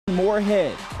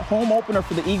Morehead. Home opener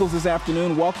for the Eagles this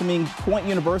afternoon, welcoming Point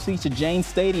University to Jane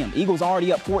Stadium. Eagles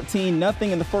already up 14-0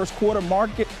 in the first quarter.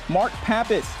 Mark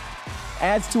Pappas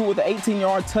adds to it with an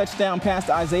 18-yard touchdown pass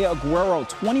to Isaiah Aguero.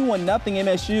 21-0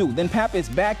 MSU. Then Pappas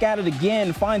back at it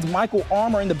again, finds Michael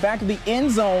Armour in the back of the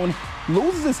end zone,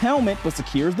 loses his helmet but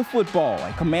secures the football.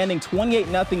 A commanding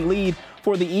 28-0 lead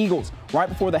for the Eagles. Right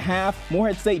before the half,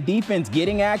 Morehead State defense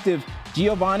getting active.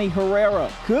 Giovanni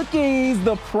Herrera, Cookies,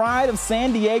 the pride of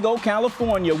San Diego,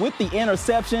 California, with the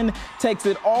interception, takes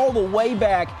it all the way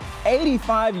back,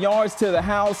 85 yards to the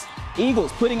house.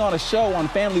 Eagles putting on a show on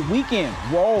Family Weekend,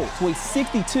 roll to a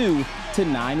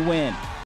 62-9 win.